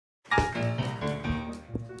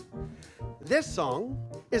This song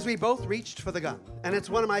is We Both Reached for the Gun, and it's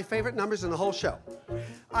one of my favorite numbers in the whole show.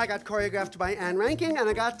 I got choreographed by Ann Ranking, and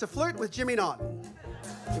I got to flirt with Jimmy Naughton.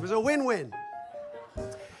 It was a win-win.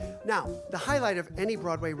 Now, the highlight of any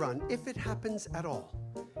Broadway run, if it happens at all,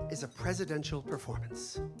 is a presidential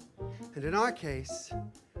performance. And in our case,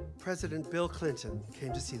 President Bill Clinton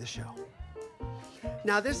came to see the show.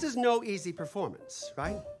 Now, this is no easy performance,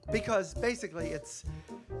 right? Because basically it's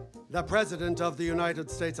the President of the United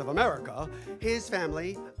States of America, his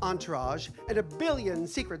family, entourage, and a billion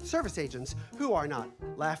Secret Service agents who are not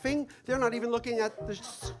laughing. They're not even looking at the...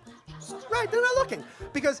 Right, they're not looking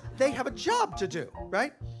because they have a job to do,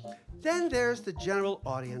 right? Then there's the general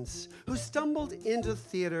audience who stumbled into the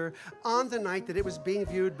theater on the night that it was being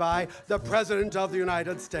viewed by the President of the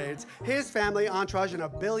United States, his family, entourage, and a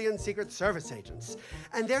billion Secret Service agents.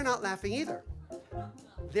 And they're not laughing either.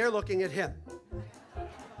 They're looking at him.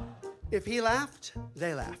 If he laughed,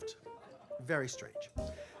 they laughed. Very strange.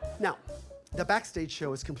 Now, the backstage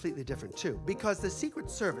show is completely different too, because the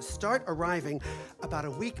Secret Service start arriving about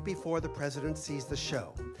a week before the president sees the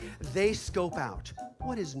show. They scope out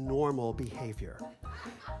what is normal behavior.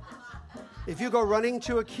 If you go running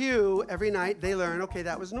to a queue every night, they learn, okay,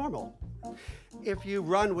 that was normal. If you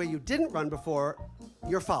run where you didn't run before,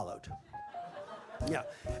 you're followed. Yeah,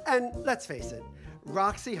 and let's face it,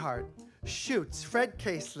 Roxy Hart shoots Fred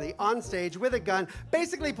Casely on stage with a gun,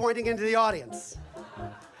 basically pointing into the audience.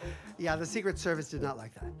 Yeah, the Secret Service did not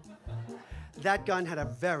like that. That gun had a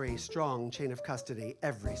very strong chain of custody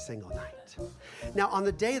every single night. Now, on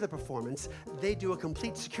the day of the performance, they do a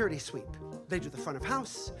complete security sweep. They do the front of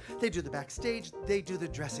house, they do the backstage, they do the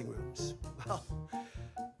dressing rooms. Well,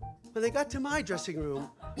 when they got to my dressing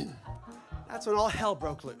room, that's when all hell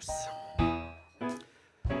broke loose.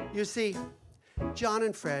 You see, John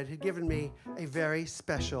and Fred had given me a very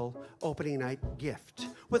special opening night gift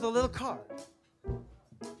with a little card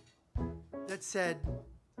that said,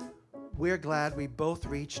 "We're glad we both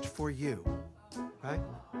reached for you," right?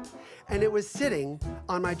 And it was sitting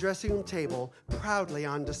on my dressing room table, proudly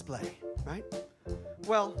on display, right?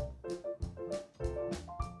 Well,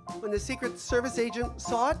 when the Secret Service agent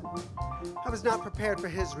saw it, I was not prepared for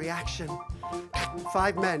his reaction.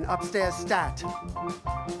 5 men upstairs stat.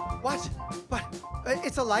 What? What?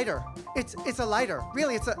 It's a lighter. It's a lighter.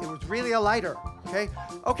 Really, it was really a lighter, okay?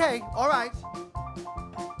 Okay, all right.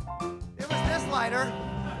 It was this lighter.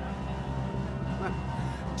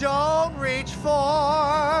 Don't reach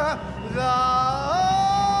for the